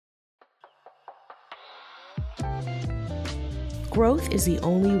Growth is the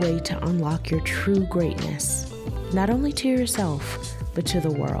only way to unlock your true greatness, not only to yourself, but to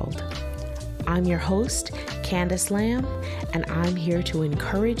the world. I'm your host, Candace Lamb, and I'm here to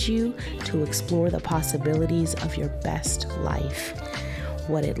encourage you to explore the possibilities of your best life,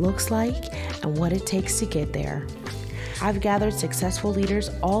 what it looks like, and what it takes to get there. I've gathered successful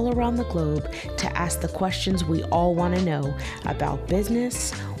leaders all around the globe to ask the questions we all want to know about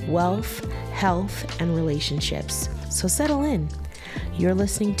business, wealth, health, and relationships. So settle in. You're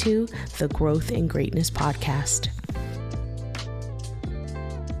listening to the Growth and Greatness Podcast.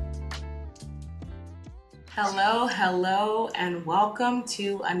 Hello, and welcome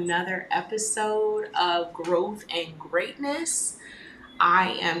to another episode of Growth and Greatness.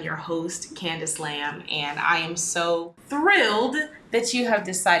 I am your host, Candace Lamb, and I am so thrilled that you have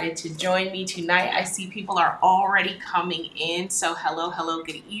decided to join me tonight. I see people are already coming in, so hello,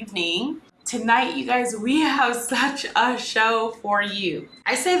 good evening. Tonight, you guys, we have such a show for you.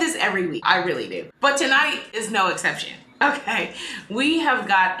 I say this every week, I really do, but tonight is no exception. Okay, we have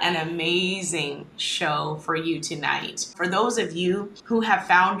got an amazing show for you tonight. For those of you who have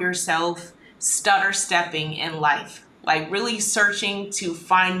found yourself stutter stepping in life, like really searching to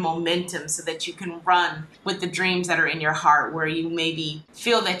find momentum so that you can run with the dreams that are in your heart, where you maybe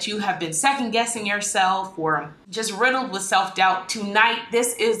feel that you have been second guessing yourself or just riddled with self-doubt, tonight,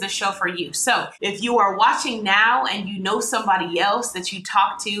 this is the show for you. So if you are watching now and you know somebody else that you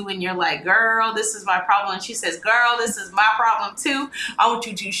talk to and you're like, girl, this is my problem. And she says, girl, this is my problem too. I want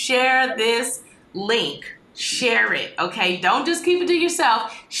you to share this link. Share it, okay? Don't just keep it to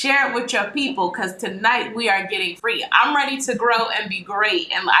yourself. Share it with your people, because tonight we are getting free. I'm ready to grow and be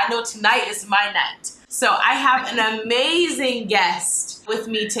great, and I know tonight is my night. So I have an amazing guest with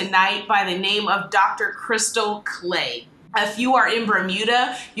me tonight by the name of Dr. Crystal Clay. If you are in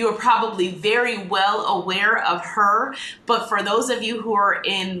Bermuda, you are probably very well aware of her. But for those of you who are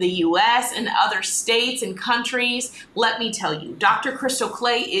in the U.S. and other states and countries, let me tell you, Dr. Crystal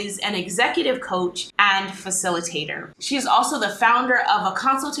Clay is an executive coach and facilitator. She is also the founder of a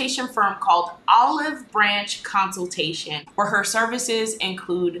consultation firm called Olive Branch Consultation, where her services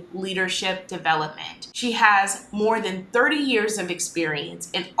include leadership development. She has more than 30 years of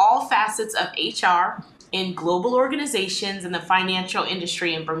experience in all facets of HR, in global organizations in the financial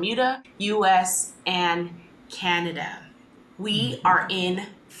industry in Bermuda, US, and Canada. We are in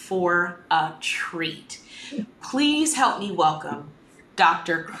for a treat. Please help me welcome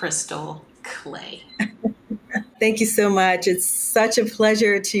Dr. Crystal Clay. Thank you so much. It's such a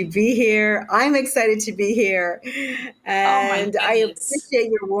pleasure to be here. I'm excited to be here. And I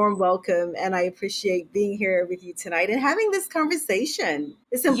appreciate your warm welcome, and I appreciate being here with you tonight and having this conversation,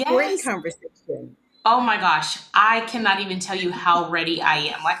 this important conversation. Oh my gosh, I cannot even tell you how ready I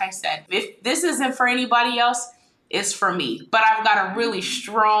am. Like I said, if this isn't for anybody else, it's for me. But I've got a really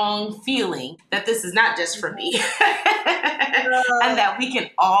strong feeling that this is not just for me and that we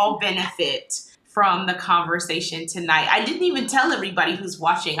can all benefit from the conversation tonight. I didn't even tell everybody who's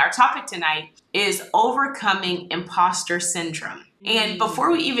watching. Our topic tonight is overcoming imposter syndrome. And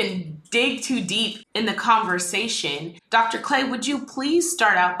before we even dig too deep in the conversation, Dr. Clay, would you please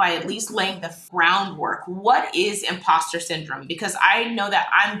start out by at least laying the groundwork? What is imposter syndrome? Because I know that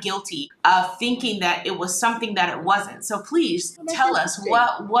I'm guilty of thinking that it was something that it wasn't. So please tell us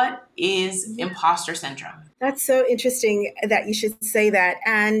what is imposter syndrome? That's so interesting that you should say that.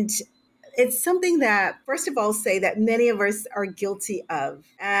 And it's something that, first of all, say that many of us are guilty of.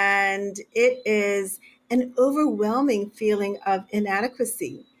 And it is an overwhelming feeling of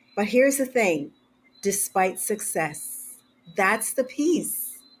inadequacy. But here's the thing, despite success, that's the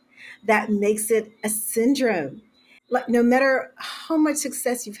piece that makes it a syndrome. Like, no matter how much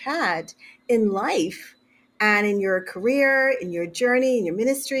success you've had in life and in your career, in your journey, in your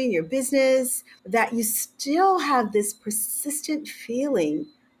ministry, in your business, that you still have this persistent feeling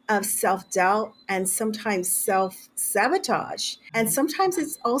of self-doubt and sometimes self-sabotage. And sometimes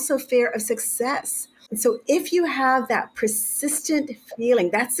it's also fear of success. And so if you have that persistent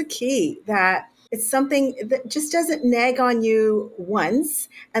feeling, that's the key, that it's something that just doesn't nag on you once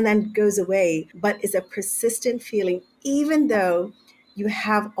and then goes away, but is a persistent feeling, even though you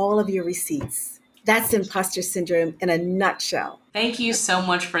have all of your receipts. That's imposter syndrome in a nutshell. Thank you so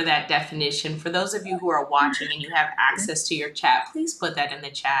much for that definition. For those of you who are watching and you have access to your chat, please put that in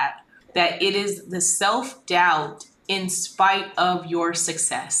the chat, that it is the self-doubt in spite of your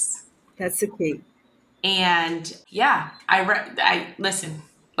success. That's the key. And yeah, I listen,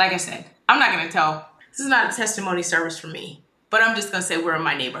 like I said, I'm not going to tell, this is not a testimony service for me, but I'm just going to say we're in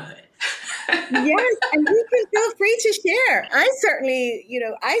my neighborhood. Yes, and we feel free to share. I certainly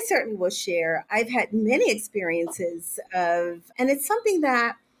will share. I've had many experiences and it's something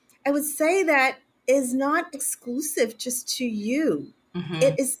that I would say that is not exclusive just to you. Hmm.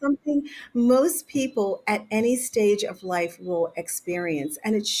 It is something most people at any stage of life will experience,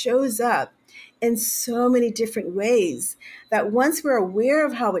 and it shows up in so many different ways that once we're aware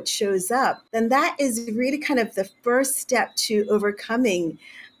of how it shows up, then that is really kind of the first step to overcoming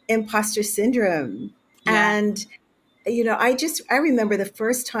imposter syndrome. Yeah. And I remember the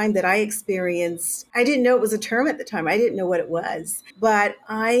first time that I experienced, I didn't know it was a term at the time. I didn't know what it was, but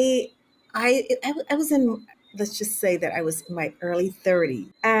I was in, let's just say that I was in my early 30s.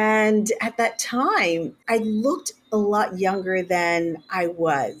 And at that time, I looked a lot younger than I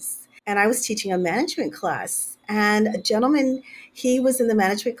was. And I was teaching a management class. And a gentleman, he was in the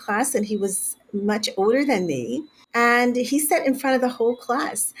management class and he was much older than me. And he said in front of the whole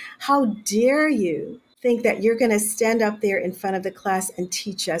class, "How dare you think that you're going to stand up there in front of the class and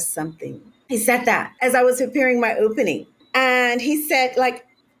teach us something?" He said that as I was preparing my opening. And he said, like,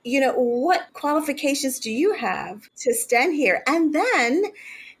 what qualifications do you have to stand here? And then,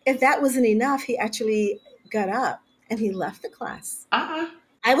 if that wasn't enough, he actually got up and he left the class. Uh-uh.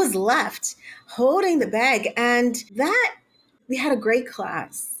 I was left holding the bag, and that we had a great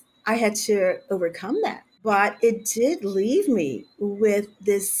class. I had to overcome that, but it did leave me with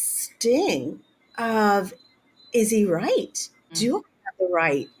this sting of, is he right? Do I have the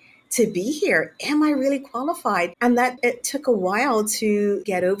right to be here? Am I really qualified? And that it took a while to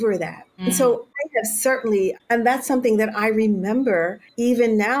get over that. And Mm-hmm. so I have certainly, and that's something that I remember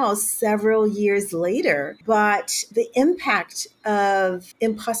even now, several years later. But the impact of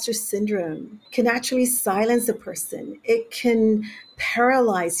imposter syndrome can actually silence a person. It can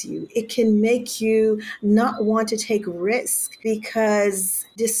paralyze you. It can make you not want to take risk because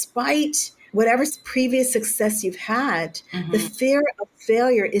despite whatever previous success you've had, the Mm-hmm. fear of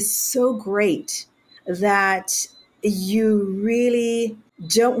failure is so great that you really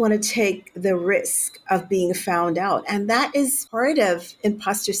don't want to take the risk of being found out. And that is part of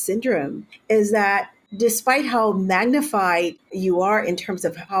imposter syndrome, is that despite how magnified you are in terms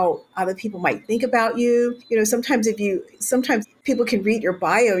of how other people might think about you, sometimes people can read your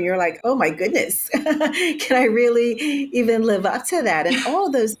bio and you're like, oh my goodness, can I really even live up to that? And all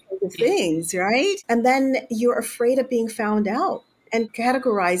those kinds of Yeah. things, right? And then you're afraid of being found out and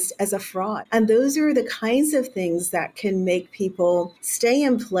categorized as a fraud. And those are the kinds of things that can make people stay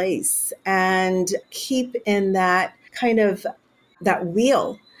in place and keep in that kind of that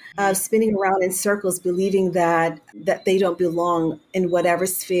wheel of spinning around in circles, believing that they don't belong in whatever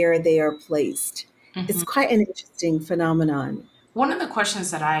sphere they are placed. It's Mm-hmm. quite an interesting phenomenon. One of the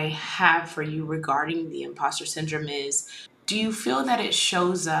questions that I have for you regarding the imposter syndrome is, do you feel that it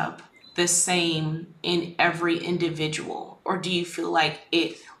shows up the same in every individual? Or do you feel like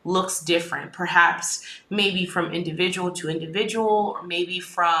it looks different? Perhaps maybe from individual to individual, or maybe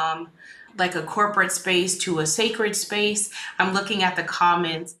from like a corporate space to a sacred space. I'm looking at the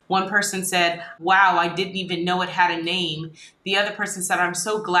comments. One person said, "Wow, I didn't even know it had a name." The other person said, "I'm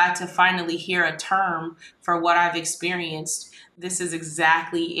so glad to finally hear a term for what I've experienced. This is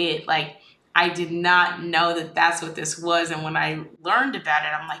exactly it. Like, I did not know that that's what this was. And when I learned about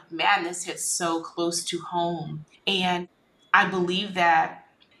it, I'm like, man, this hits so close to home." And I believe that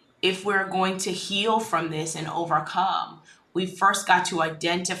if we're going to heal from this and overcome, we first got to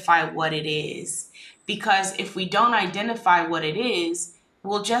identify what it is. Because if we don't identify what it is,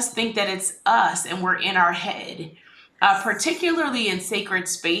 we'll just think that it's us and we're in our head. Particularly in sacred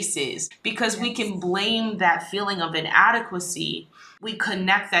spaces, because we Yes. can blame that feeling of inadequacy. We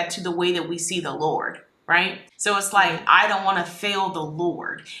connect that to the way that we see the Lord, right? So it's like, Right. I don't want to fail the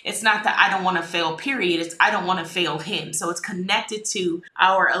Lord. It's not that I don't want to fail, period. It's I don't want to fail Him. So it's connected to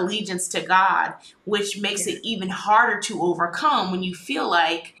our allegiance to God, which makes Yeah. it even harder to overcome when you feel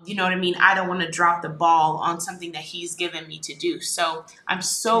like, you know what I mean? I don't want to drop the ball on something that He's given me to do. So I'm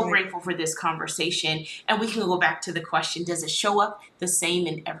so Right. grateful for this conversation. And we can go back to the question, does it show up the same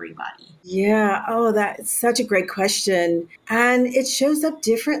in everybody? Yeah. Oh, that's such a great question. And it shows up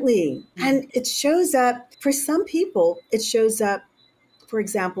differently. Mm. And it shows up for some people, it shows up, for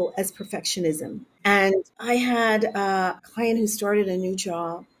example, as perfectionism. And I had a client who started a new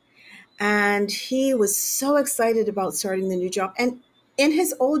job, and he was so excited about starting the new job. And in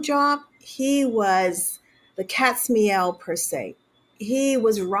his old job, he was the cat's meow per se. He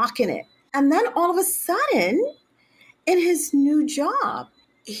was rocking it. And then all of a sudden, in his new job,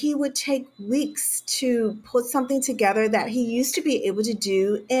 he would take weeks to put something together that he used to be able to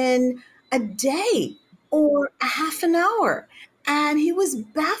do in a day or a half an hour. And he was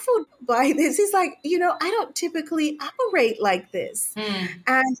baffled by this. He's like, I don't typically operate like this. Mm.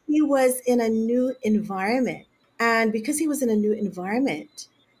 And he was in a new environment. And because he was in a new environment,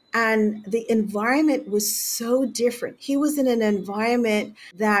 and the environment was so different, he was in an environment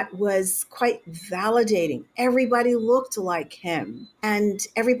that was quite validating. Everybody looked like him, and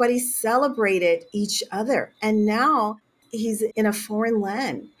everybody celebrated each other. And now he's in a foreign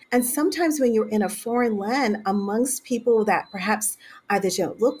land. And sometimes when you're in a foreign land amongst people that perhaps either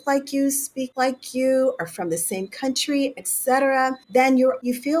don't look like you, speak like you, are from the same country, etc., then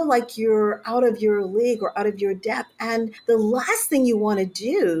you feel like you're out of your league or out of your depth. And the last thing you want to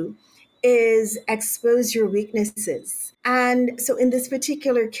do is expose your weaknesses. And so in this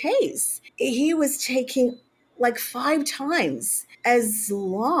particular case, he was taking like 5 times as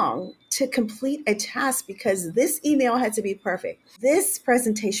long to complete a task because this email had to be perfect. This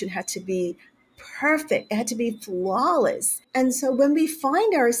presentation had to be perfect. It had to be flawless. And so when we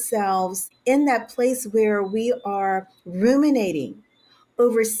find ourselves in that place where we are ruminating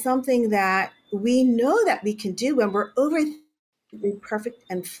over something that we know that we can do, and we're overthinking be perfect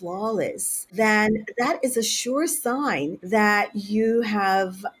and flawless, then that is a sure sign that you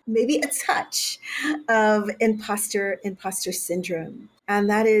have maybe a touch of imposter syndrome. And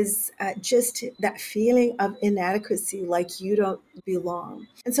that is just that feeling of inadequacy, like you don't belong.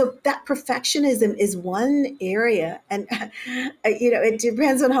 And so that perfectionism is one area. And, it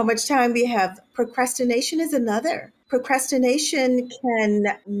depends on how much time we have. Procrastination is another. Procrastination can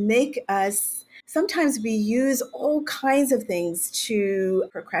make us, sometimes we use all kinds of things to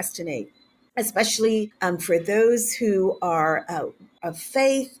procrastinate, especially for those who are of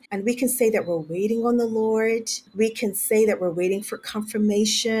faith. And we can say that we're waiting on the Lord. We can say that we're waiting for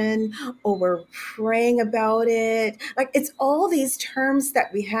confirmation, or we're praying about it. Like, it's all these terms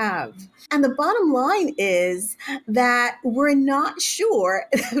that we have. And the bottom line is that we're not sure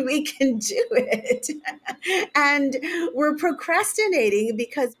that we can do it. And we're procrastinating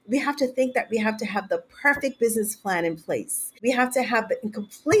because we have to think that we have to have the perfect business plan in place. We have to have the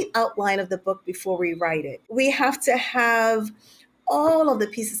complete outline of the book before we write it. We have to have all of the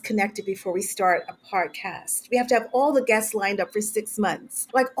pieces connected before we start a podcast. We have to have all the guests lined up for 6 months.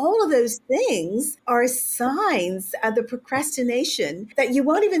 Like, all of those things are signs of the procrastination that you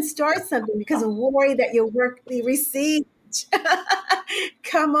won't even start something because of worry that your work be received.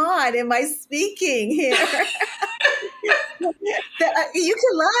 Come on, am I speaking here? You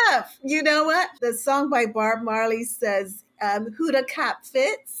can laugh. You know what? The song by Bob Marley says, who the cap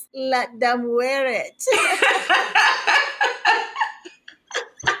fits, let them wear it.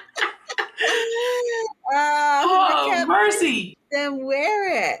 Who the Oh, cap mercy. them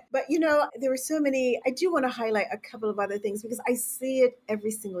wear it. But there were so many. I do want to highlight a couple of other things because I see it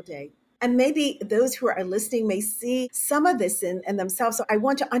every single day. And maybe those who are listening may see some of this in themselves. So I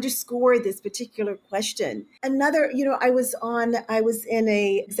want to underscore this particular question. Another, I was in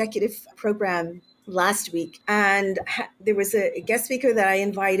a executive program last week, and there was a guest speaker that I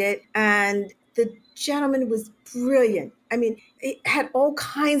invited, and the gentleman was brilliant. I mean, it had all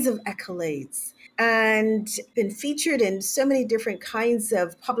kinds of accolades and been featured in so many different kinds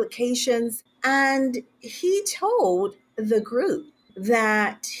of publications. And he told the group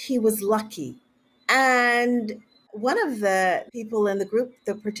that he was lucky. And one of the people in the group,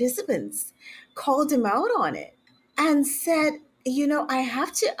 the participants, called him out on it and said, I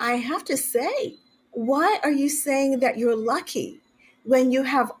have to say, why are you saying that you're lucky when you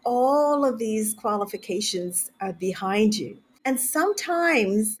have all of these qualifications behind you? And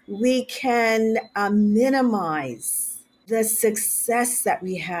sometimes we can minimize the success that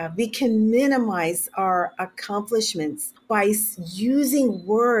we have. We can minimize our accomplishments by using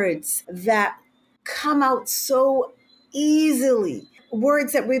words that come out so easily,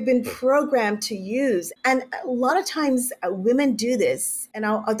 words that we've been programmed to use. And a lot of times women do this, and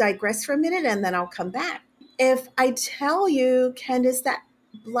I'll digress for a minute and then I'll come back. If I tell you, Candace, that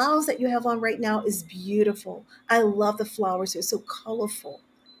blouse that you have on right now is beautiful. I love the flowers. They're so colorful.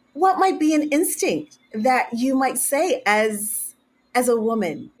 What might be an instinct that you might say as a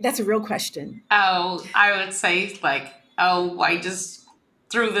woman? That's a real question. Oh, I would say, like, oh, I just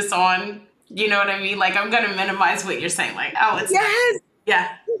threw this on. You know what I mean? Like, I'm going to minimize what you're saying. Like, oh, it's nice. Yes.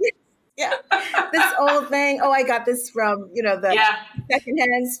 Yeah. Yeah. This old thing, oh, I got this from, the Yeah.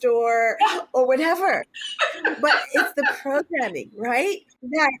 secondhand store Yeah. or whatever. But it's the programming, right?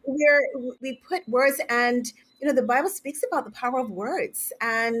 That we put words, and the Bible speaks about the power of words,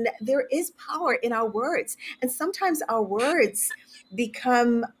 and there is power in our words. And sometimes our words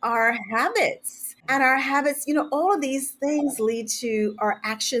become our habits. and our habits, all of these things lead to our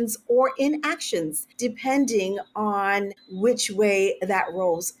actions or inactions, depending on which way that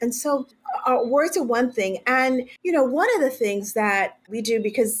rolls. And so words are one thing. And, one of the things that we do,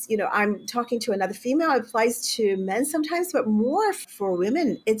 because, I'm talking to another female, it applies to men sometimes, but more for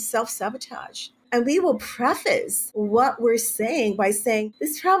women, it's self sabotage. And we will preface what we're saying by saying,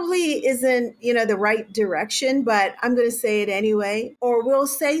 this probably isn't, the right direction, but I'm going to say it anyway. Or we'll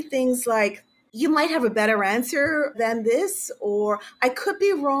say things like, you might have a better answer than this, or I could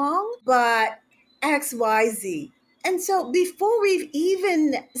be wrong, but XYZ. And so before we've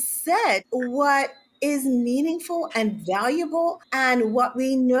even said what is meaningful and valuable and what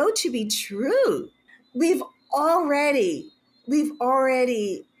we know to be true, we've already we've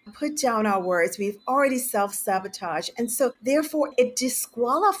already put down our words. We've already self-sabotaged. And so therefore it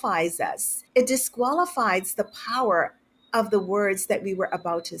disqualifies us. It disqualifies the power of the words that we were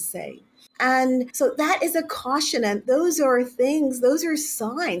about to say. And so that is a caution. And those are things, those are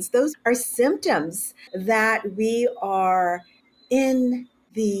signs, those are symptoms that we are in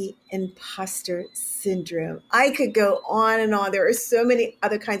the imposter syndrome. I could go on and on. There are so many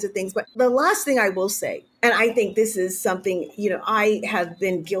other kinds of things. But the last thing I will say, and I think this is something, I have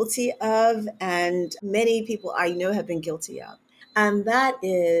been guilty of, and many people I know have been guilty of. And that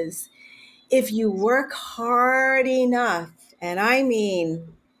is, if you work hard enough, and I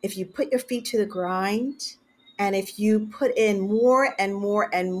mean, if you put your feet to the grind, and if you put in more and more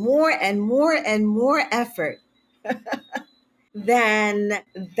and more and more and more effort, then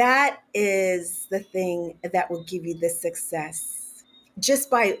that is the thing that will give you the success. Just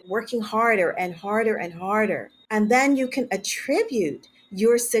by working harder and harder and harder. And then you can attribute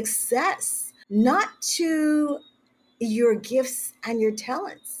your success not to your gifts and your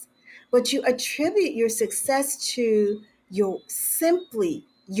talents, but you attribute your success to your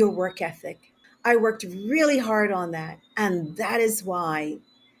work ethic. I worked really hard on that, and that is why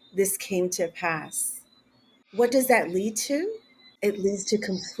this came to pass. What does that lead to? It leads to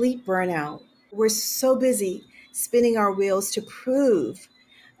complete burnout. We're so busy spinning our wheels to prove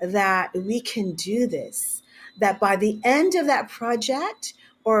that we can do this, that by the end of that project,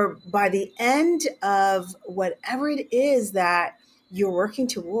 or by the end of whatever it is that you're working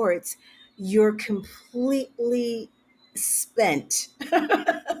towards, you're completely spent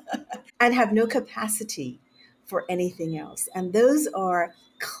and have no capacity for anything else. And those are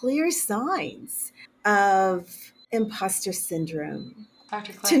clear signs of imposter syndrome,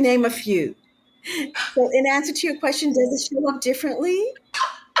 Dr. to Clay. name a few. So, in answer to your question, does it show up differently?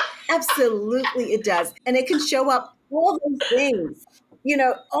 Absolutely, it does. And it can show up all those things.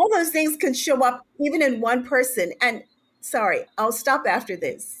 All those things can show up even in one person. And sorry, I'll stop after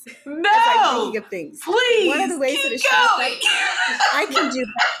this as I'm thinking No, of things. One of the please ways that keep it shows up, going. I can do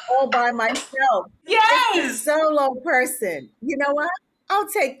that all by myself. It's the Yes. solo person. You know what? I'll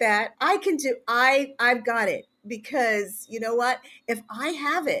take that. I've got it, because you know what? If I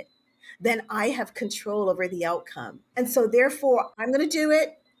have it, then I have control over the outcome. And so therefore I'm going to do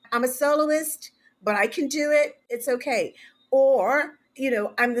it. I'm a soloist, but I can do it. It's okay. Or,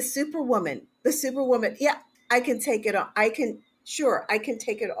 I'm the superwoman. The superwoman. Yeah, I can take it on. I can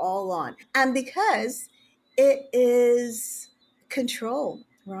take it all on. And because it is control,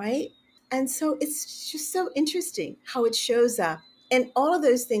 right? And so it's just so interesting how it shows up. And all of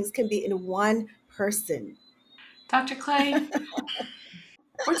those things can be in one person. Dr. Clay,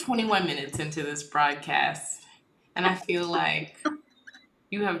 we're 21 minutes into this broadcast, and I feel like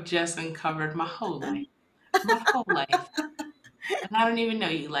you have just uncovered my whole life. My whole life. And I don't even know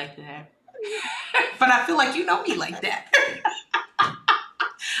you like that. But I feel like you know me like that.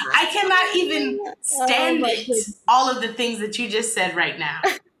 I cannot even Oh stand my it. goodness. All of the things that you just said right now.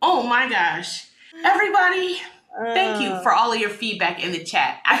 Oh my gosh. Everybody, thank you Uh, for all of your feedback in the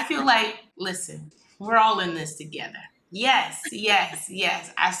chat. I feel like, listen, we're all in this together. Yes, yes,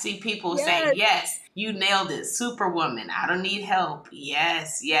 yes. I see people saying, yes, yes, you nailed it. Superwoman, I don't need help.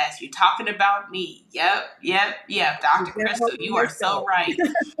 Yes, yes, you're talking about me. Yep, yep, yep. I'm Dr. gonna Crystal, help you are so myself. right.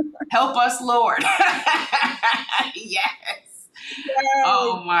 Help us, Lord. Yes. Yes,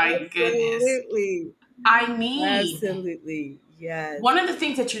 Oh my goodness. absolutely. I mean, Absolutely. Yes. one of the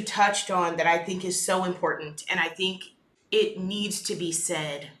things that you touched on that I think is so important, and I think it needs to be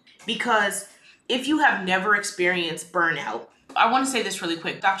said, because if you have never experienced burnout, I want to say this really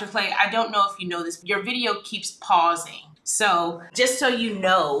quick. Dr. Clay, I don't know if you know this, your video keeps pausing. So just so you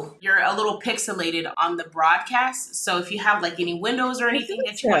know, you're a little pixelated on the broadcast. So if you have like any windows or I anything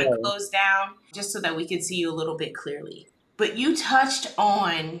thought that you want to so. close down, just so that we can see you a little bit clearly. But you touched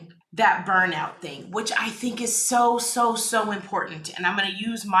on that burnout thing, which I think is so, so, so important. And I'm going to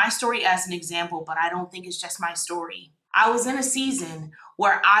use my story as an example, but I don't think it's just my story. I was in a season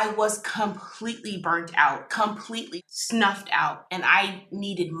where I was completely burnt out, completely snuffed out, and I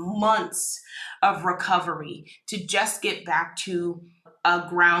needed months of recovery to just get back to a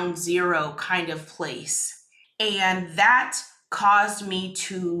ground zero kind of place. And that caused me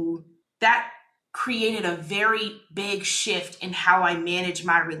to, that created a very big shift in how I manage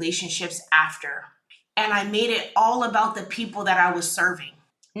my relationships after. And I made it all about the people that I was serving.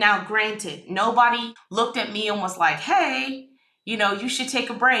 Now, granted, nobody looked at me and was like, hey, you should take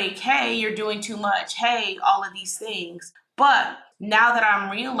a break. Hey, you're doing too much. Hey, all of these things. But now that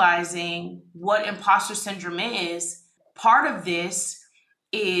I'm realizing what imposter syndrome is, part of this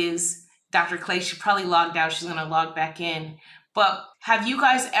is Dr. Clay. She probably logged out. She's going to log back in. But have you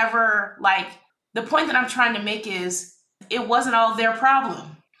guys ever, like, the point that I'm trying to make is it wasn't all their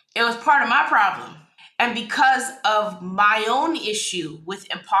problem. It was part of my problem. And because of my own issue with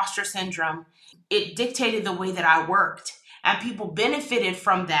imposter syndrome, it dictated the way that I worked. And people benefited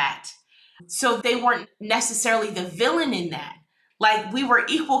from that. So they weren't necessarily the villain in that. Like, we were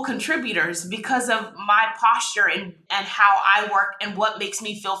equal contributors because of my posture and how I work and what makes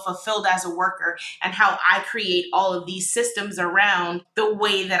me feel fulfilled as a worker and how I create all of these systems around the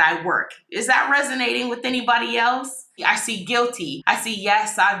way that I work. Is that resonating with anybody else? I see guilty. I see,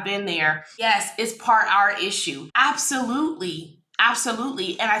 yes, I've been there. Yes, it's part our issue. Absolutely.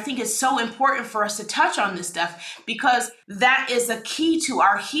 Absolutely. And I think it's so important for us to touch on this stuff because that is a key to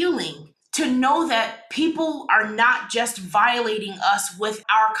our healing. To know that people are not just violating us with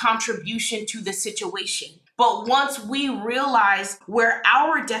our contribution to the situation. But once we realize where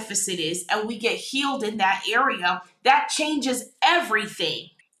our deficit is and we get healed in that area, that changes everything.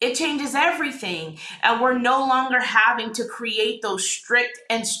 It changes everything. And we're no longer having to create those strict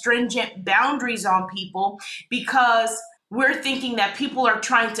and stringent boundaries on people because we're thinking that people are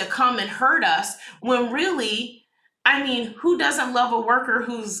trying to come and hurt us when really, I mean, who doesn't love a worker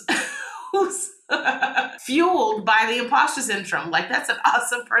who's who's fueled by the imposter syndrome? Like, that's an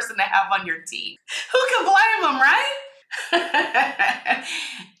awesome person to have on your team. Who can blame them, right?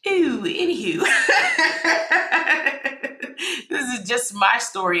 Ew, anywho. This is just my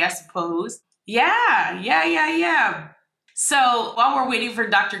story, I suppose. Yeah. So while we're waiting for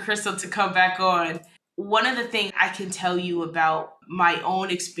Dr. Crystal to come back on, one of the things I can tell you about my own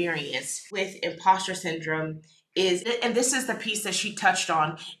experience with imposter syndrome is, and this is the piece that she touched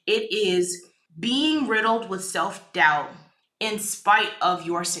on, it is being riddled with self doubt in spite of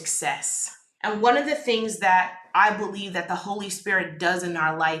your success. And one of the things that I believe that the Holy Spirit does in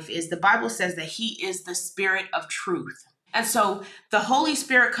our life is the Bible says that He is the Spirit of truth. And so the Holy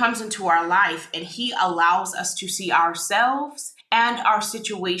Spirit comes into our life and He allows us to see ourselves and our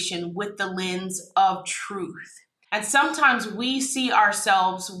situation with the lens of truth. And sometimes we see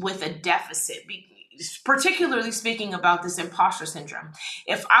ourselves with a deficit, particularly speaking about this imposter syndrome.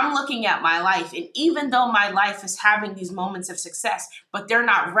 If I'm looking at my life, and even though my life is having these moments of success, but they're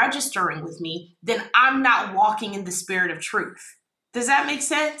not registering with me, then I'm not walking in the spirit of truth. Does that make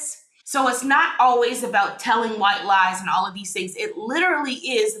sense? So it's not always about telling white lies and all of these things. It literally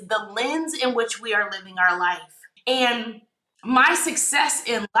is the lens in which we are living our life. And my success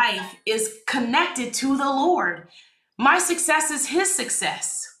in life is connected to the Lord. My success is His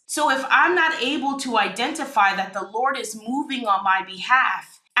success. So if I'm not able to identify that the Lord is moving on my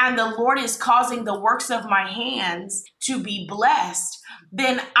behalf and the Lord is causing the works of my hands to be blessed,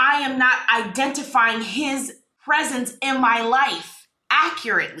 then I am not identifying His presence in my life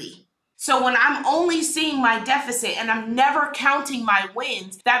accurately. So when I'm only seeing my deficit and I'm never counting my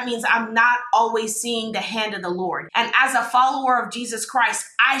wins, that means I'm not always seeing the hand of the Lord. And as a follower of Jesus Christ,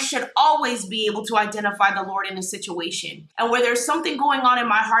 I should always be able to identify the Lord in a situation. And where there's something going on in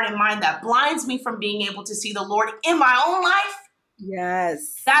my heart and mind that blinds me from being able to see the Lord in my own life,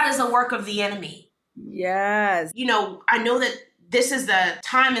 yes, that is a work of the enemy. yes. I know that this is the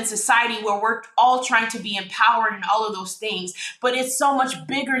time in society where we're all trying to be empowered and all of those things, but it's so much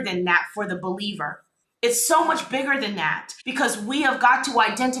bigger than that for the believer. It's so much bigger than that because we have got to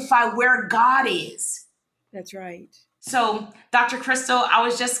identify where God is. That's right. So, Dr. Crystal, I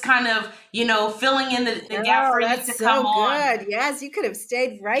was just kind of, filling in the gap Oh, for you that's to come so on. good. Yes, you could have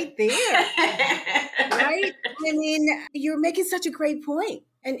stayed right there. Right? I mean, you're making such a great point.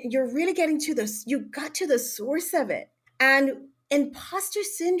 And you're really getting to you got to the source of it. And imposter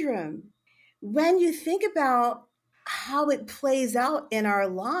syndrome, when you think about how it plays out in our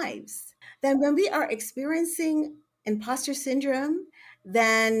lives, then when we are experiencing imposter syndrome,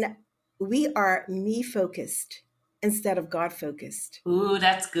 then we are me focused. instead of God focused. Ooh,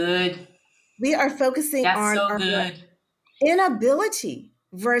 that's good. We are focusing That's on so our good. inability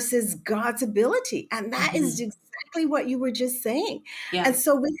versus God's ability. And that is Hmm. exactly what you were just saying. Yeah. And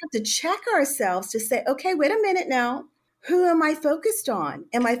so we have to check ourselves to say, okay, wait a minute now. Who am I focused on?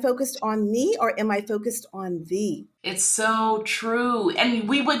 Am I focused on me or am I focused on thee? It's so true.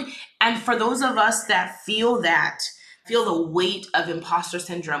 And for those of us that feel the weight of imposter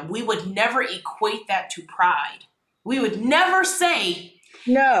syndrome, we would never equate that to pride. We would never say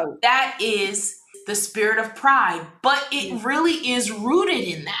No. that is the spirit of pride, but it really is rooted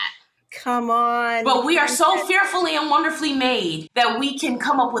in that. Come on, But we are Candace. so fearfully and wonderfully made that we can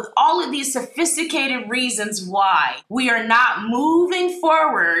come up with all of these sophisticated reasons why we are not moving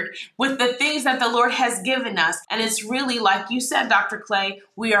forward with the things that the Lord has given us. And it's really, like you said, Dr. Clay,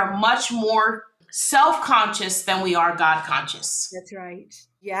 we are much more self conscious than we are God conscious. That's right.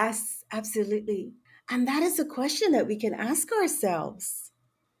 Yes, absolutely. And that is a question that we can ask ourselves.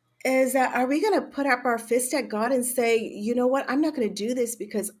 Is that are we going to put up our fist at God and say, you know what, I'm not going to do this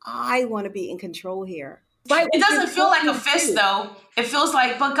because I want to be in control here? Despite It what you're doesn't feel telling like a me to fist, do. though. It feels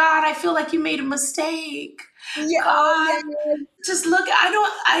like, but God, I feel like you made a mistake. Yeah, oh, God, yeah. just look,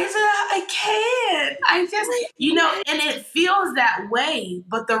 I can't. I just, and it feels that way,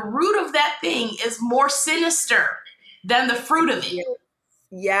 but the root of that thing is more sinister than the fruit of it.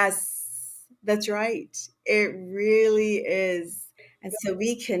 Yes, that's right. It really is. And so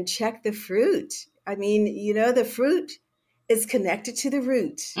we can check the fruit. I mean, the fruit is connected to the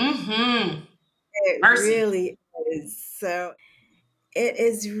root. Mm-hmm. It Mercy. really is. So it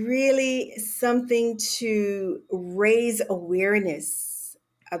is really something to raise awareness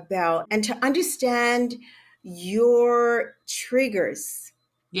about and to understand your triggers.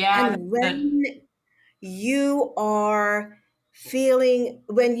 Yeah, And that's good. when you are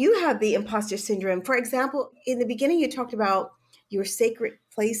when you have the imposter syndrome, for example, in the beginning, you talked about your sacred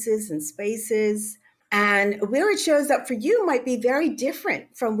places and spaces. And where it shows up for you might be very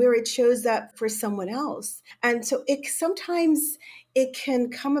different from where it shows up for someone else. And so it sometimes it can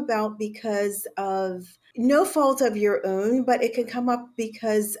come about because of no fault of your own, but it can come up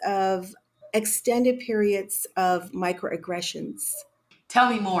because of extended periods of microaggressions. Tell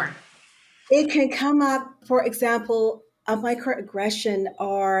me more. It can come up, for example, a microaggression,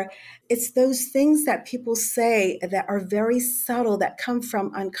 or it's those things that people say that are very subtle that come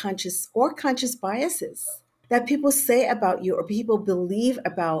from unconscious or conscious biases that people say about you or people believe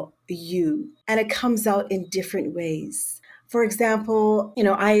about you. And it comes out in different ways. For example,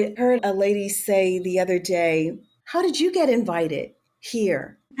 I heard a lady say the other day, how did you get invited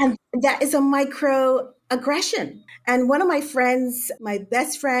here? And that is a microaggression. And one of my friends, my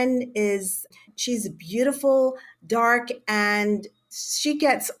best friend, she's beautiful, dark, and she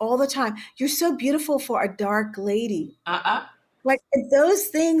gets all the time, you're so beautiful for a dark lady. Uh-uh. Like those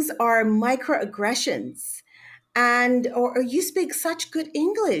things are microaggressions. And or you speak such good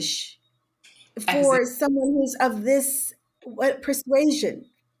English Exit. for someone who's of this persuasion.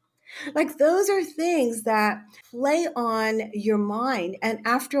 Like those are things that play on your mind. And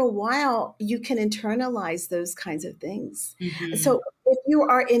after a while, you can internalize those kinds of things. Mm-hmm. So if you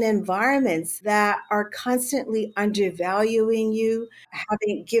are in environments that are constantly undervaluing you,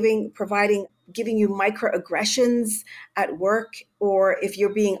 giving you microaggressions at work, or if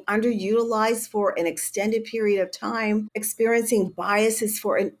you're being underutilized for an extended period of time, experiencing biases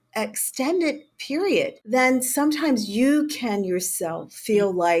for an extended period, then sometimes you can yourself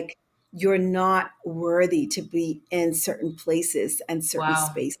feel like you're not worthy to be in certain places and certain Wow.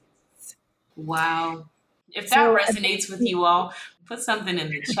 spaces. Wow. If that So, resonates with you all, put something in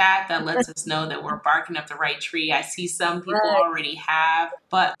the chat that lets us know that we're barking up the right tree. I see some people already have,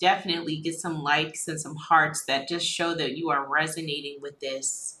 but definitely get some likes and some hearts that just show that you are resonating with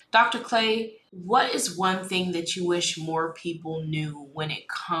this. Dr. Clay, what is one thing that you wish more people knew when it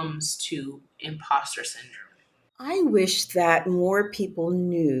comes to imposter syndrome? I wish that more people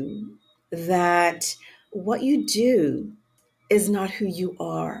knew that what you do is not who you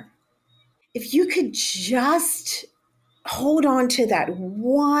are. If you could just hold on to that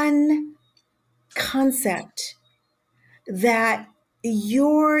one concept that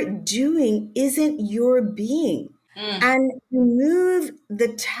your doing isn't your being, Mm, and remove the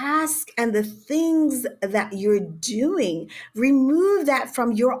task and the things that you're doing, remove that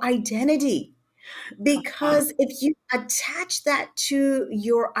from your identity. wow. Because if you attach that to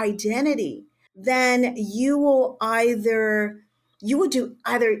your identity, then you will do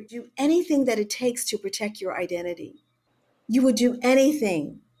anything that it takes to protect your identity. You will do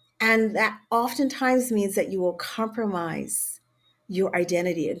anything. And that oftentimes means that you will compromise your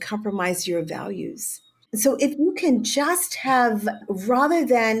identity and compromise your values. So if you can just have, rather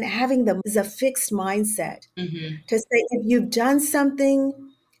than having them as a fixed mindset, Mm-hmm. to say, if you've done something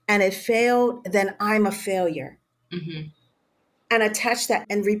and it failed, then I'm a failure. Mm-hmm. And attach that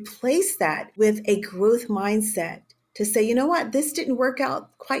and replace that with a growth mindset to say, you know what, this didn't work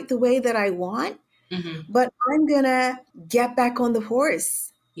out quite the way that I want, Mm-hmm. but I'm going to get back on the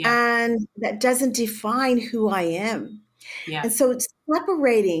horse. Yeah. And that doesn't define who I am. Yeah. And so it's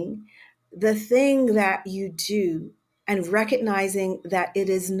separating the thing that you do and recognizing that it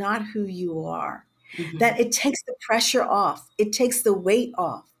is not who you are, Mm-hmm. that it takes the pressure off, it takes the weight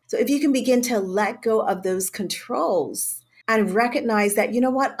off. So if you can begin to let go of those controls and recognize that, you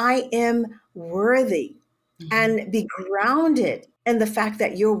know what, I am worthy, Mm-hmm. and be grounded in the fact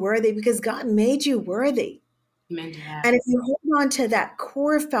that you're worthy because God made you worthy. Amen to that. And if you hold on to that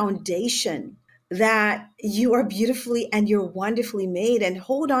core foundation that you are beautifully and you're wonderfully made, and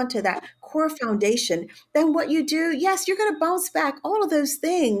hold on to that core foundation, then what you do, yes, you're going to bounce back. All of those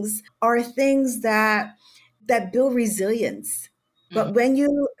things are things that build resilience. Mm-hmm. But when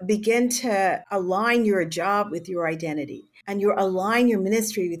you begin to align your job with your identity, and you align your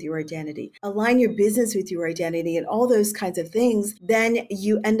ministry with your identity, align your business with your identity, and all those kinds of things, then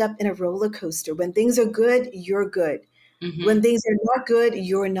you end up in a roller coaster. When things are good, you're good. Mm-hmm. When things are not good,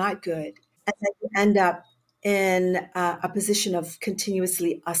 you're not good. And then you end up in a position of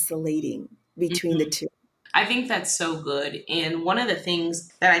continuously oscillating between the Mm-hmm. two. I think that's so good. And one of the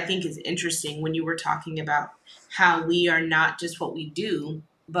things that I think is interesting when you were talking about how we are not just what we do,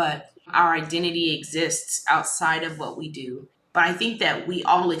 but our identity exists outside of what we do. But I think that we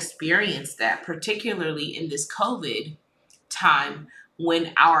all experience that, particularly in this COVID time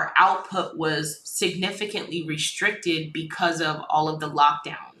when our output was significantly restricted because of all of the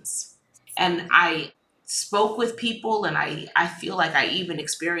lockdowns. And I spoke with people, and I feel like I even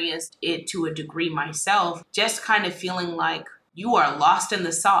experienced it to a degree myself, just kind of feeling like you are lost in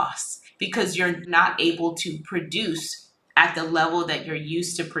the sauce because you're not able to produce at the level that you're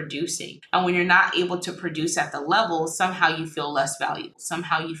used to producing. And when you're not able to produce at the level, somehow you feel less valuable,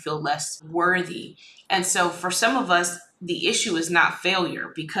 somehow you feel less worthy. And so for some of us, the issue is not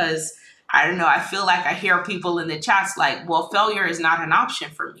failure, because I don't know, I feel like I hear people in the chats like, well, failure is not an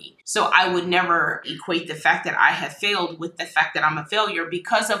option for me. So I would never equate the fact that I have failed with the fact that I'm a failure.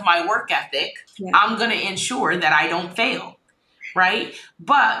 Because of my work ethic, Yeah. I'm going to ensure that I don't fail, right?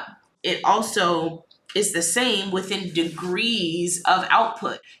 But it also is the same within degrees of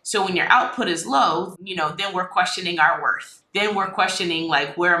output. So when your output is low, then we're questioning our worth. Then we're questioning,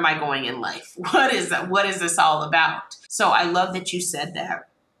 like, where am I going in life? What is that? What is this all about? So I love that you said that.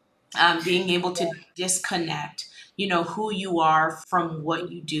 Being able to disconnect, who you are from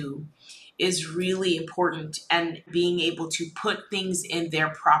what you do is really important, and being able to put things in their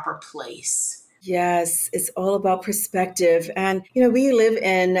proper place. Yes, it's all about perspective. And, we live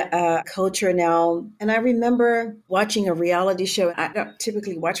in a culture now. And I remember watching a reality show. I don't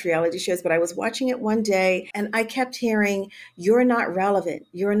typically watch reality shows, but I was watching it one day and I kept hearing, "You're not relevant.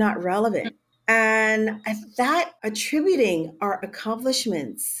 You're not relevant." And that attributing our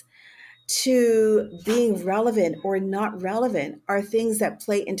accomplishments to being relevant or not relevant are things that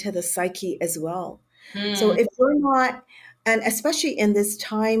play into the psyche as well. So Mm, if we're not, and especially in this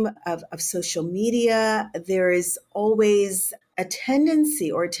time of social media, there is always a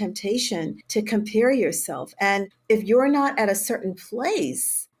tendency or a temptation to compare yourself. And if you're not at a certain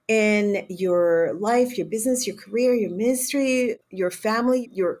place in your life, your business, your career, your ministry, your family,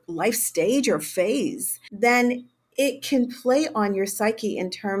 your life stage or phase, then it can play on your psyche in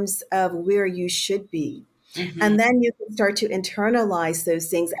terms of where you should be. mhm, And then you can start to internalize those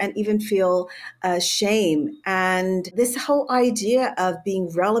things and even feel shame. And this whole idea of being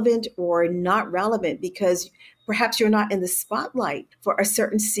relevant or not relevant because perhaps you're not in the spotlight for a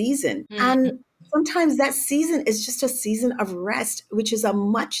certain season. mhm. And sometimes that season is just a season of rest, which is a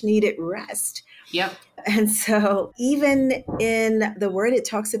much needed rest. Yep. And so, even in the word, it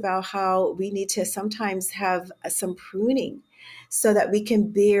talks about how we need to sometimes have some pruning so that we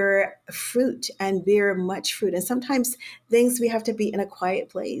can bear fruit and bear much fruit. And sometimes things we have to be in a quiet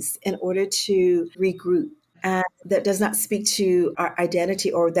place in order to regroup. And that does not speak to our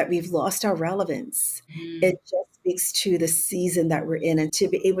identity or that we've lost our relevance. Mhm. It just speaks to the season that we're in. And to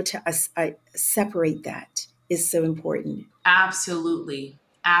be able to separate that is so important. Absolutely.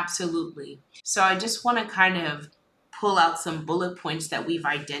 Absolutely. So I just want to kind of pull out some bullet points that we've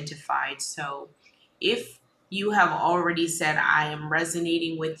identified. So if you have already said, I am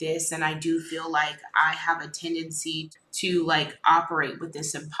resonating with this, and I do feel like I have a tendency to like operate with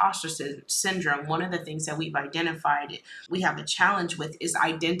this imposter syndrome, one of the things that we've identified we have a challenge with is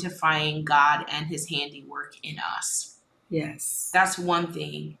identifying God and his handiwork in us. Yes. That's one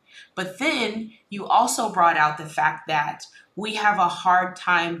thing. But then you also brought out the fact that we have a hard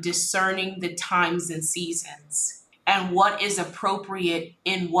time discerning the times and seasons and what is appropriate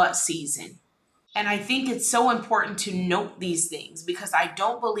in what season. And I think it's so important to note these things because I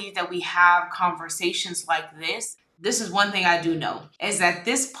don't believe that we have conversations like this. This is one thing I do know is that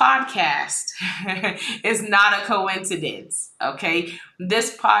this podcast is not a coincidence. Okay.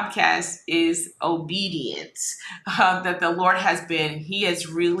 This podcast is obedience that the Lord He has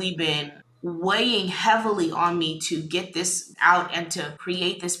really been weighing heavily on me to get this out and to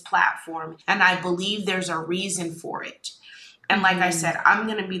create this platform. And I believe there's a reason for it. And like I said, I'm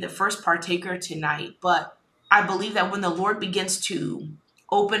going to be the first partaker tonight, but I believe that when the Lord begins to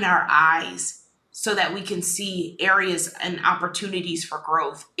open our eyes so that we can see areas and opportunities for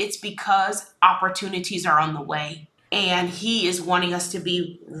growth, it's because opportunities are on the way. And he is wanting us to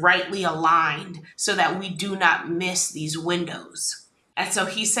be rightly aligned so that we do not miss these windows. And so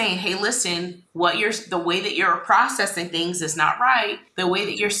he's saying, hey, listen, the way that you're processing things is not right. The way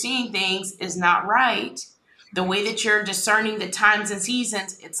that you're seeing things is not right. The way that you're discerning the times and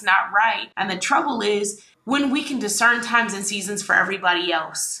seasons, it's not right. And the trouble is when we can discern times and seasons for everybody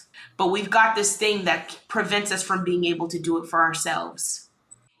else, but we've got this thing that prevents us from being able to do it for ourselves.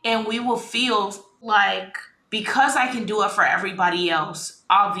 And we will feel like because I can do it for everybody else,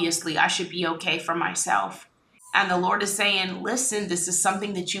 obviously I should be okay for myself. And the Lord is saying, listen, this is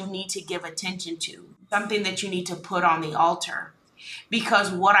something that you need to give attention to, something that you need to put on the altar. Because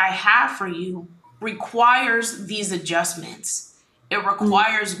what I have for you requires these adjustments. It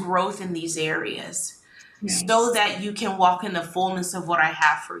requires growth in these areas so that you can walk in the fullness of what I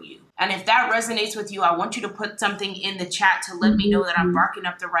have for you. And if that resonates with you, I want you to put something in the chat to let me know that I'm barking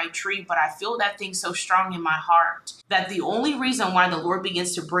up the right tree. But I feel that thing so strong in my heart that the only reason why the Lord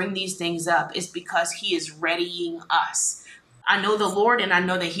begins to bring these things up is because he is readying us. I know the Lord and I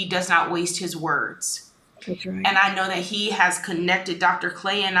know that he does not waste his words. That's right. And I know that he has connected Dr.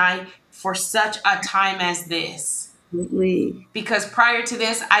 Clay and I for such a time as this. Absolutely. Because prior to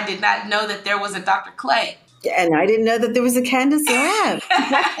this, I did not know that there was a Dr. Clay. And I didn't know that there was a Candace Lamb.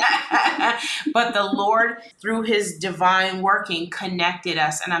 But the Lord, through his divine working, connected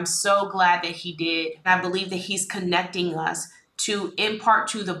us. And I'm so glad that he did. And I believe that he's connecting us to impart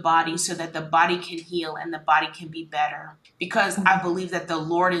to the body so that the body can heal and the body can be better. Because I believe that the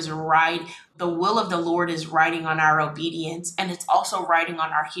Lord is right. The will of the Lord is riding on our obedience, and it's also riding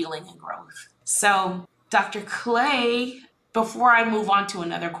on our healing and growth. So, Dr. Clay, before I move on to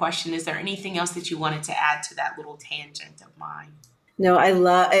another question, is there anything else that you wanted to add to that little tangent of mine? No, I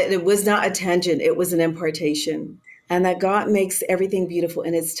love it. It was not a tangent, it was an impartation. And that God makes everything beautiful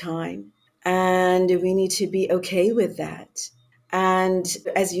in its time. And we need to be okay with that. And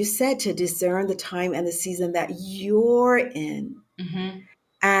as you said, to discern the time and the season that you're in. Mm-hmm.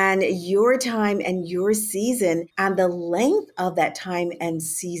 And your time and your season and the length of that time and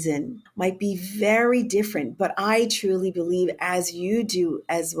season might be very different. But I truly believe, as you do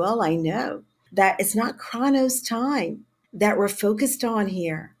as well, I know that it's not Chronos time that we're focused on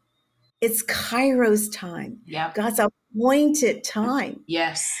here. It's Kairos time. Yep. God's appointed time.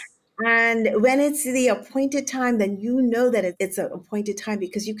 Yes. And when it's the appointed time, then you know that it's an appointed time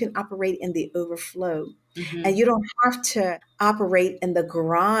because you can operate in the overflow. Mm-hmm. And you don't have to operate in the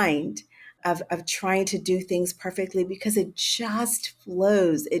grind of trying to do things perfectly because it just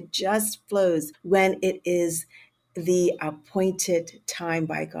flows. It just flows when it is the appointed time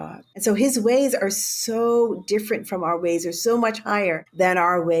by God. And so his ways are so different from our ways, are so much higher than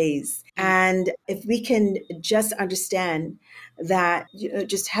our ways. And if we can just understand that,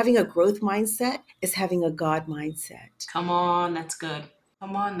 just having a growth mindset is having a God mindset. Come on, that's good.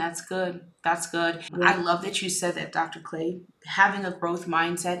 Come on, that's good. That's good. Yeah. I love that you said that, Dr. Clay. Having a growth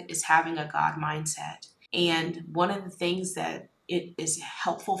mindset is having a God mindset. And one of the things that it is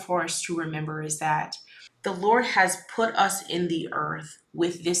helpful for us to remember is that the Lord has put us in the earth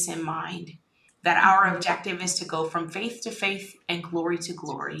with this in mind, that our objective is to go from faith to faith and glory to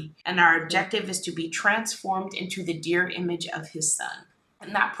glory. And our objective is to be transformed into the dear image of his son.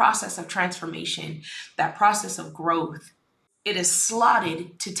 And that process of transformation, that process of growth, it is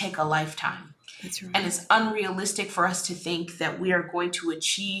slotted to take a lifetime. That's right. And it's unrealistic for us to think that we are going to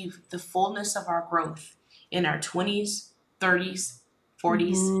achieve the fullness of our growth in our 20s, 30s,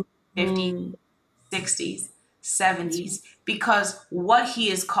 40s, 50s, 60s, 70s, because what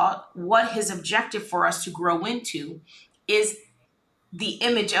his objective for us to grow into is the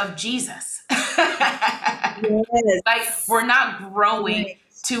image of Jesus. Like, we're Yes. not growing Right.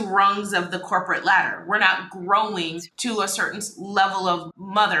 to rungs of the corporate ladder. We're not growing to a certain level of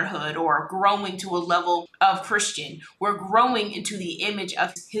motherhood or growing to a level of Christian. We're growing into the image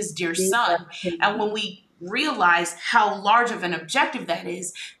of his dear Be son. like And him. when we realize how large of an objective that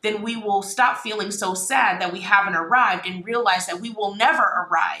is, then we will stop feeling so sad that we haven't arrived and realize that we will never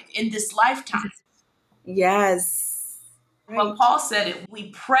arrive in this lifetime. Yes. But Right. Paul said it, we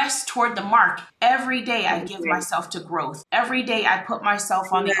press toward the mark. Every day I That's give right. myself to growth. Every day I put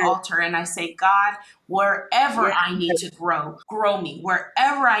myself on the Yes. altar and I say, God, wherever Yes. I need to grow, grow me.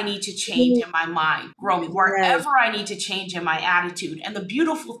 Wherever I need to change in my mind, grow me. Yes. Wherever I need to change in my attitude. And the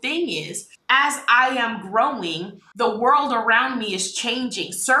beautiful thing is, as I am growing, the world around me is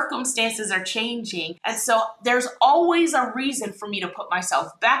changing. Circumstances are changing. And so there's always a reason for me to put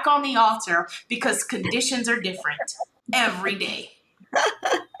myself back on the altar because conditions are different every day.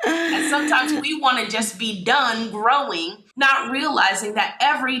 And sometimes we want to just be done growing, not realizing that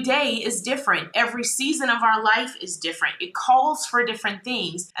every day is different. Every season of our life is different. It calls for different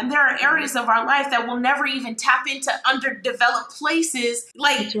things. And there are Right. areas of our life that will never even tap into underdeveloped places.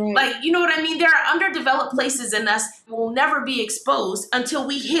 That's right. You know what I mean? There are underdeveloped places in us that will never be exposed until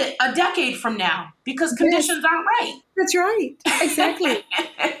we hit a decade from now because Yes. conditions aren't That's right. Exactly.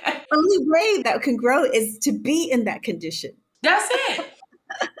 right. Only way that can grow is to be in that condition. That's it.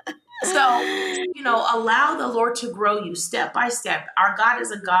 So, allow the Lord to grow you step by step. Our God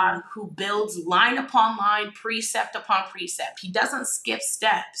is a God who builds line upon line, precept upon precept. He doesn't skip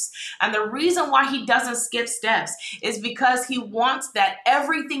steps. And the reason why he doesn't skip steps is because he wants that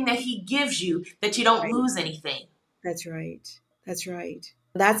everything that he gives you, that you don't Right. lose anything. That's right. That's right.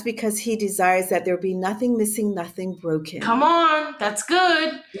 That's because he desires that there be nothing missing, nothing Come broken. on. That's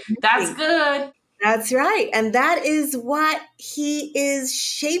good. That's good. That's right. And that is what he is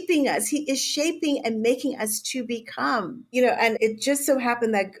shaping us. He is shaping and making us to become. And it just so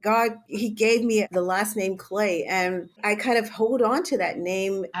happened that God, he gave me the last name Clay. And I kind of hold on to that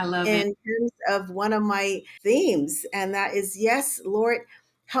name I love it. in terms of one of my themes. And that is, yes, Lord,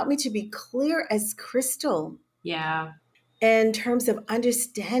 help me to be clear as crystal Yeah. in terms of I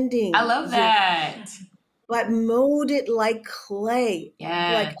understanding love your, that. but mold it like clay,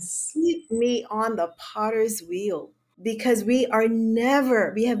 like Yes. keep me on the potter's wheel, because we have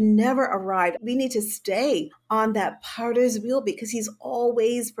never arrived. We need to stay on that potter's wheel because he's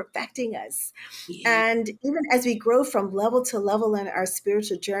always perfecting us. Yeah. And even as we grow from level to level in our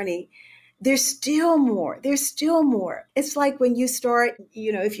spiritual journey, there's still more. There's still more. It's like when you start,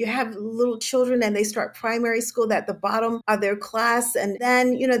 if you have little children and they start primary school at the bottom of their class, and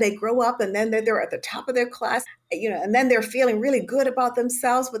then, they grow up and then they're at the top of their class, and then they're feeling really good about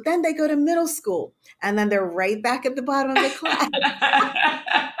themselves. But then they go to middle school and then they're right back at the bottom of the class.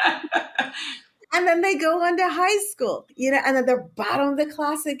 And then they go on to high school, and then they're bottom of the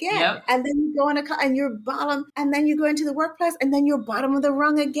class again. Yep. And then you go on and you're bottom, and then you go into the workplace, and then you're bottom of the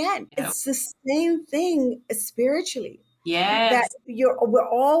rung again. Yep. It's the same thing spiritually, that Yes. we're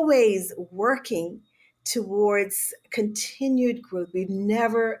always working towards continued growth. We've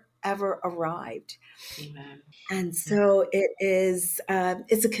never ever arrived. Amen. And so it's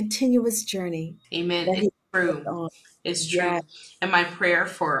a continuous journey Amen. that It's he puts true. on. It's Yeah, true. And my prayer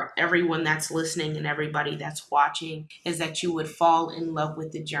for everyone that's listening and everybody that's watching is that you would fall in love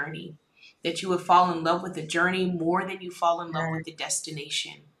with the journey. That you would fall in love with the journey more than you fall in love with the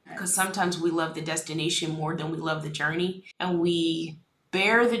destination. Because yes, sometimes we love the destination more than we love the journey, and we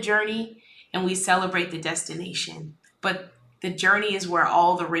bear the journey and we celebrate the destination. But the journey is where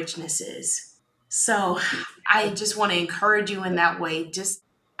all the richness is. So I just want to encourage you in that way. Just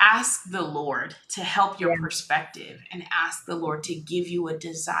ask the Lord to help your yeah, perspective and ask the Lord to give you a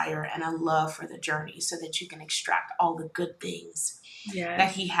desire and a love for the journey so that you can extract all the good things that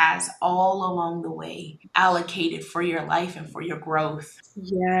yes. He has all along the way allocated for your life and for your growth.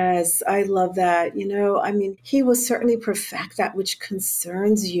 Yes, I love that. I mean, he will certainly perfect that which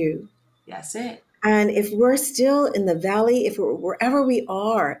concerns you. That's it. And if we're still in the valley, if we're wherever we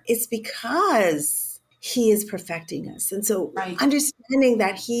are, it's because he is perfecting us. And so Right. understanding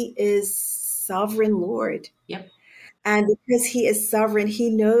that he is sovereign Lord, Yep. and because he is sovereign, he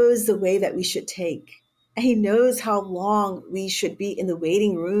knows the way that we should take. And he knows how long we should be in the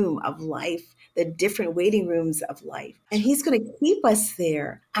waiting room of life, the different waiting rooms of life. And he's going to keep us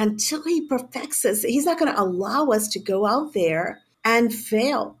there until he perfects us. He's not going to allow us to go out there and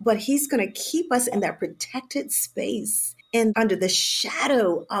fail, but he's going to keep us in that protected space and under the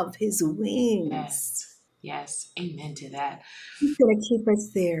shadow of his wings. Yes. Yes. Amen to that. He's going to keep us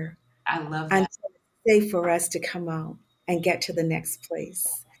there I love that. until it's safe for us to come out and get to the next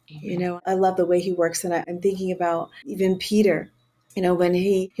place. Amen. I love the way he works. And I'm thinking about even Peter, when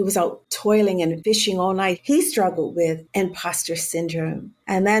he was out toiling and fishing all night, he struggled with imposter syndrome.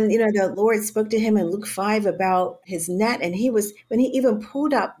 And then, the Lord spoke to him in Luke 5 about his net. And when he even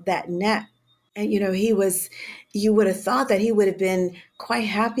pulled up that net, and, you would have thought that he would have been quite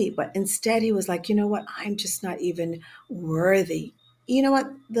happy. But instead, he was like, you know what? I'm just not even worthy. You know what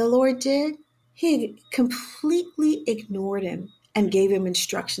the Lord did? He completely ignored him and gave him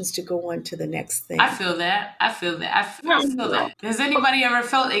instructions to go on to the next I thing. feel that. I feel that. I feel Yeah. that. Has anybody ever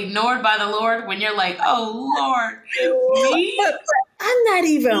felt ignored by the Lord when you're like, oh, Lord, me? But I'm not Me?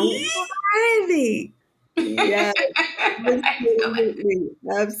 even worthy. Yeah, I feel that. absolutely.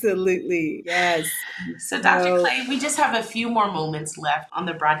 Absolutely. Yes. So, Dr. So, Clay, we just have a few more moments left on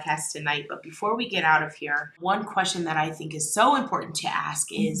the broadcast tonight. But before we get out of here, one question that I think is so important to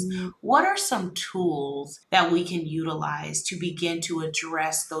ask is mhm, what are some tools that we can utilize to begin to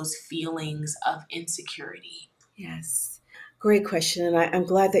address those feelings of insecurity? yes. Great question. And I'm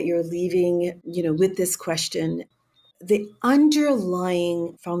glad that you're leaving, with this question. The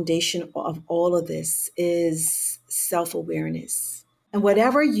underlying foundation of all of this is self awareness. And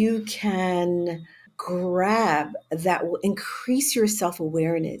whatever you can grab that will increase your self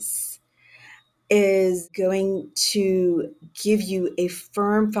awareness is going to give you a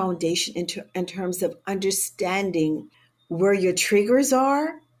firm foundation in terms of understanding where your triggers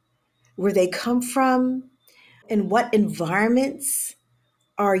are, where they come from, in what environments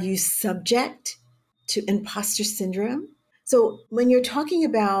are you subject to imposter syndrome? So, when you're talking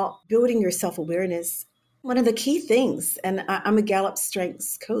about building your self awareness, one of the key things, and I'm a Gallup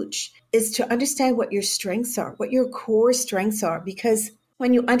Strengths coach, is to understand what your strengths are, what your core strengths are. Because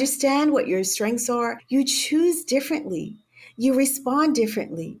when you understand what your strengths are, you choose differently, you respond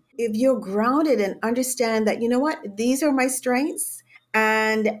differently. If you're grounded and understand that, you know what, these are my strengths,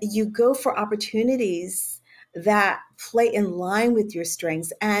 and you go for opportunities that play in line with your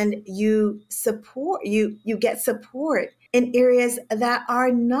strengths, and you get support in areas that are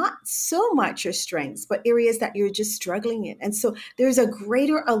not so much your strengths, but areas that you're just struggling in. And so there's a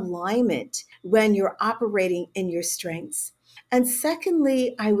greater alignment when you're operating in your strengths. And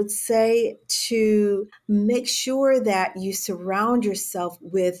secondly, I would say to make sure that you surround yourself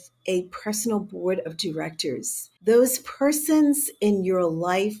with a personal board of directors. Those persons in your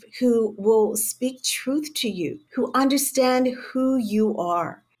life who will speak truth to you, who understand who you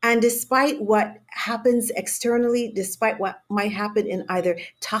are. And despite what happens externally, despite what might happen in either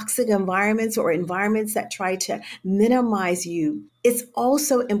toxic environments or environments that try to minimize you, it's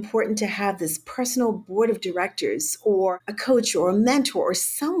also important to have this personal board of directors or a coach or a mentor or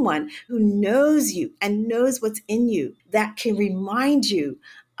someone who knows you and knows what's in you that can remind you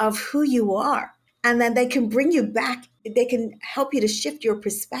of who you are. And then they can bring you back, they can help you to shift your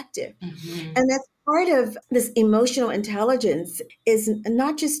perspective. Mm-hmm. And that's part of this emotional intelligence is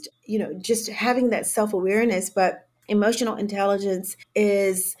not just having that self-awareness, but emotional intelligence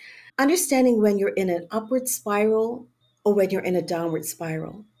is understanding when you're in an upward spiral or when you're in a downward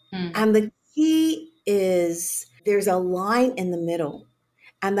spiral. Mm-hmm. And the key is there's a line in the middle,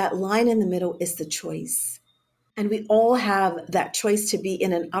 and that line in the middle is the choice. And we all have that choice to be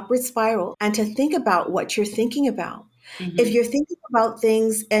in an upward spiral and to think about what you're thinking about. If Mm-hmm. you're thinking about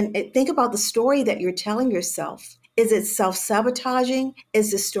things and think about the story that you're telling yourself, is it self sabotaging?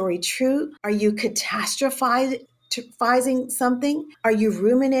 Is the story true? Are you catastrophizing something? Are you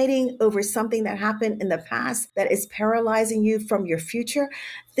ruminating over something that happened in the past that is paralyzing you from your future?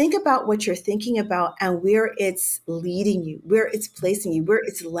 Think about what you're thinking about and where it's leading you, where it's placing you, where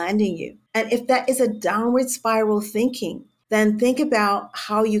it's landing you. And if that is a downward spiral thinking, then think about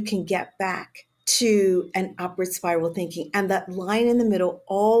how you can get back to an upward spiral thinking. And that line in the middle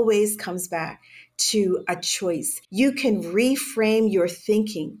always comes back to a choice. You can reframe your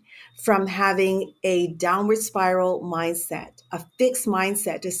thinking from having a downward spiral mindset, a fixed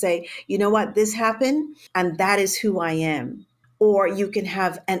mindset to say, you know what, this happened and that is who I am. Or you can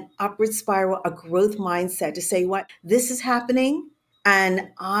have an upward spiral, a growth mindset to say, what, this is happening and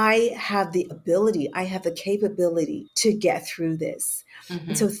I have the ability, I have the capability to get through this. And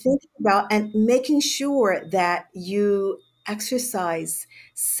Mm-hmm. so thinking about and making sure that you exercise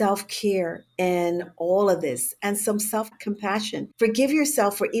self-care in all of this and some self-compassion. Forgive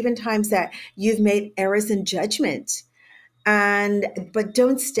yourself for even times that you've made errors in judgment. But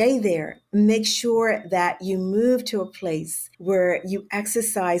don't stay there. Make sure that you move to a place where you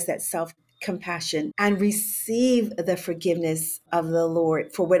exercise that compassion and receive the forgiveness of the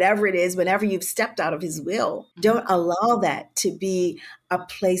Lord for whatever it is, whenever you've stepped out of his will. Don't allow that to be a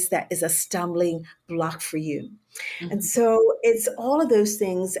place that is a stumbling block for you. And Mhm. so it's all of those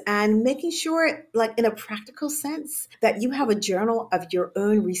things and making sure, like in a practical sense, that you have a journal of your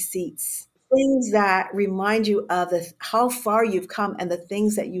own receipts, things that remind you of how far you've come and the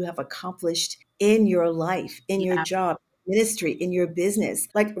things that you have accomplished in your life, in your Yeah. job, ministry, in your business.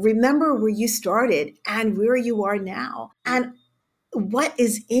 Like, remember where you started and where you are now. And what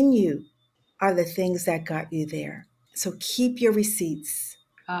is in you are the things that got you there. So keep your receipts.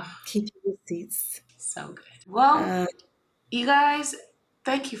 Oh, Keep your receipts. so good. Well, Uh, you guys,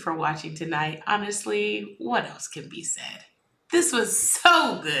 thank you for watching tonight. Honestly, what else can be said? This was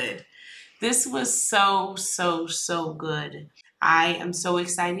so good. This was so, so, so good. I am so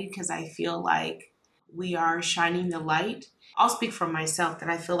excited because I feel like we are shining the light. I'll speak for myself that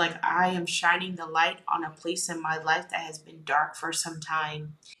I feel like I am shining the light on a place in my life that has been dark for some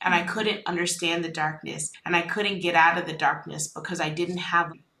time. And I couldn't understand the darkness and I couldn't get out of the darkness because I didn't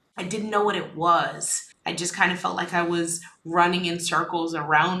know what it was. I just kind of felt like I was running in circles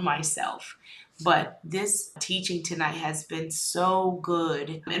around myself. But this teaching tonight has been so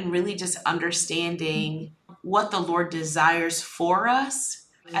good and really just understanding what the Lord desires for us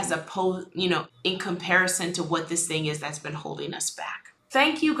as opposed, in comparison to what this thing is that's been holding us back.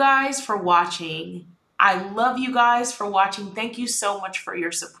 Thank you guys for watching. I love you guys for watching. Thank you so much for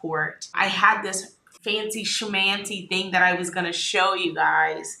your support. I had this fancy schmancy thing that I was going to show you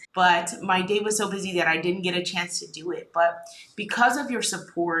guys, but my day was so busy that I didn't get a chance to do it. But because of your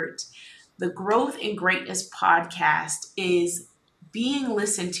support, the Growth and Greatness podcast is being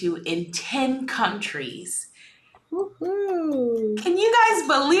listened to in 10 countries. woohoo. Can you guys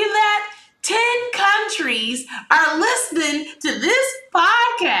believe that? 10 countries are listening to this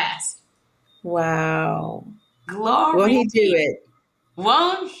podcast. Wow. Won't Glory he do be. it?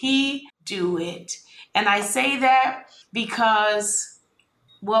 Won't he do it? And I say that because,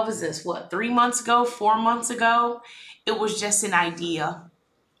 what was this? 3 months ago, 4 months ago? It was just an idea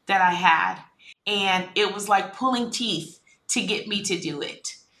that I had. And it was like pulling teeth to get me to do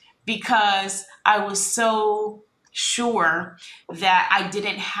it because I was so sure that I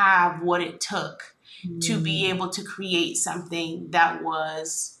didn't have what it took to be able to create something that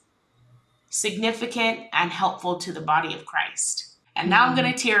was significant and helpful to the body of Christ. And now I'm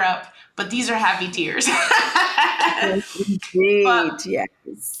going to tear up, but these are happy tears. Yes, But indeed.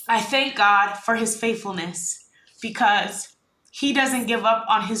 Yes. I thank God for his faithfulness because he doesn't give up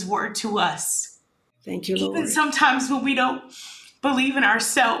on his word to us. Thank you, Even Lord. sometimes when we don't believe in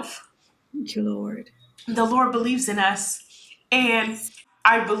ourselves, Thank you, Lord. the Lord believes in us. And Yes.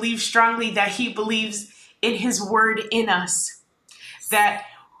 I believe strongly that he believes in his word in us. That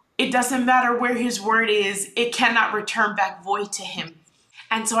it doesn't matter where his word is, it cannot return back void to him.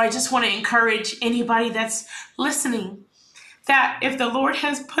 And so I just want to encourage anybody that's listening that if the Lord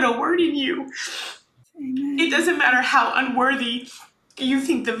has put a word in you, it Amen. doesn't matter how unworthy you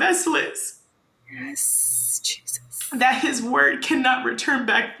think the vessel is, Yes, Jesus. that his word cannot return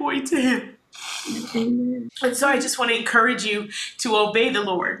back void to him. Amen. And so I just want to encourage you to obey the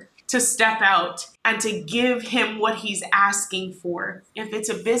Lord, to step out and to give him what he's asking for. If it's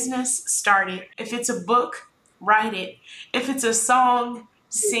a business, start it. If it's a book, write it. If it's a song,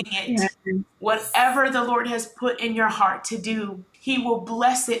 sing Yes. it. Whatever the Lord has put in your heart to do, he will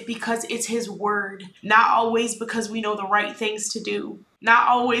bless it because it's his word. Not always because we know the right things to do. Not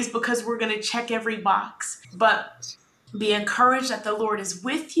always because we're going to check every box, but be encouraged that the Lord is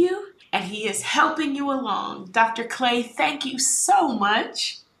with you and he is helping you along. Dr. Clay, thank you so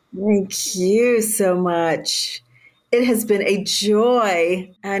much. Thank you so much. It has been a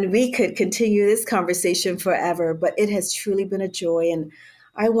joy, and we could continue this conversation forever, but it has truly been a joy. And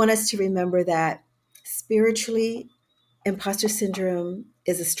I want us to remember that spiritually, imposter syndrome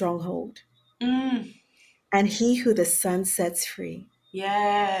is a stronghold, Mm, and he who the Son sets free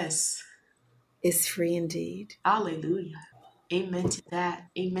yes. is free indeed. Hallelujah. Amen to that.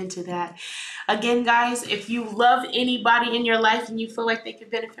 Amen to that. Again, guys, if you love anybody in your life and you feel like they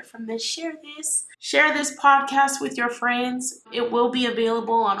could benefit from this, share this. Share this podcast with your friends. It will be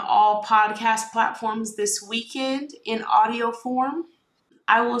available on all podcast platforms this weekend in audio form.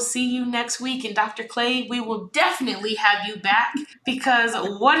 I will see you next week. And Dr. Clay, we will definitely have you back because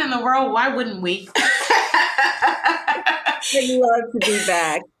what in the world? Why wouldn't we? I'd love to be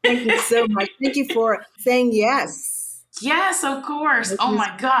back. Thank you so much. Thank you for saying yes. Yes, of course. Oh Making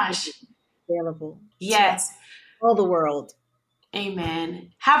this my gosh. available to Yes. all the world.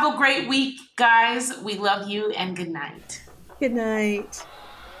 Amen. Have a great week, guys. We love you and good night. Good night.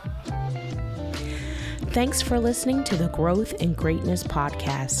 Thanks for listening to the Growth and Greatness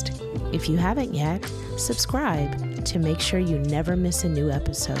podcast. If you haven't yet, subscribe to make sure you never miss a new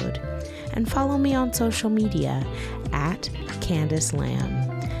episode. And follow me on social media at Candice Lamb.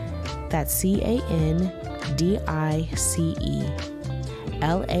 That's CandiceLambe.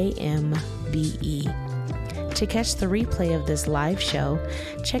 To catch the replay of this live show,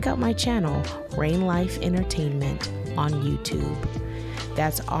 check out my channel, Rain Life Entertainment, on YouTube.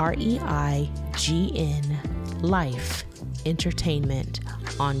 That's REIGN Life Entertainment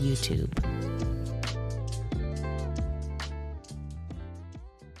on YouTube.